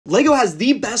LEGO has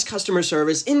the best customer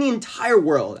service in the entire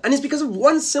world, and it's because of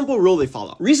one simple rule they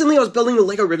follow. Recently, I was building the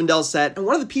LEGO Rivendell set, and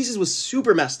one of the pieces was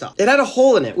super messed up. It had a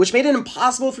hole in it, which made it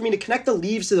impossible for me to connect the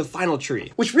leaves to the final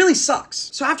tree, which really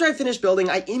sucks. So after I finished building,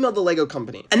 I emailed the LEGO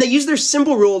company, and they used their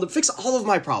simple rule to fix all of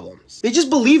my problems. They just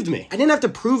believed me. I didn't have to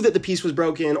prove that the piece was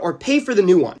broken or pay for the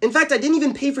new one. In fact, I didn't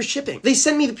even pay for shipping. They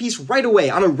sent me the piece right away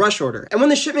on a rush order, and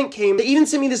when the shipment came, they even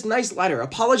sent me this nice letter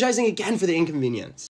apologizing again for the inconvenience.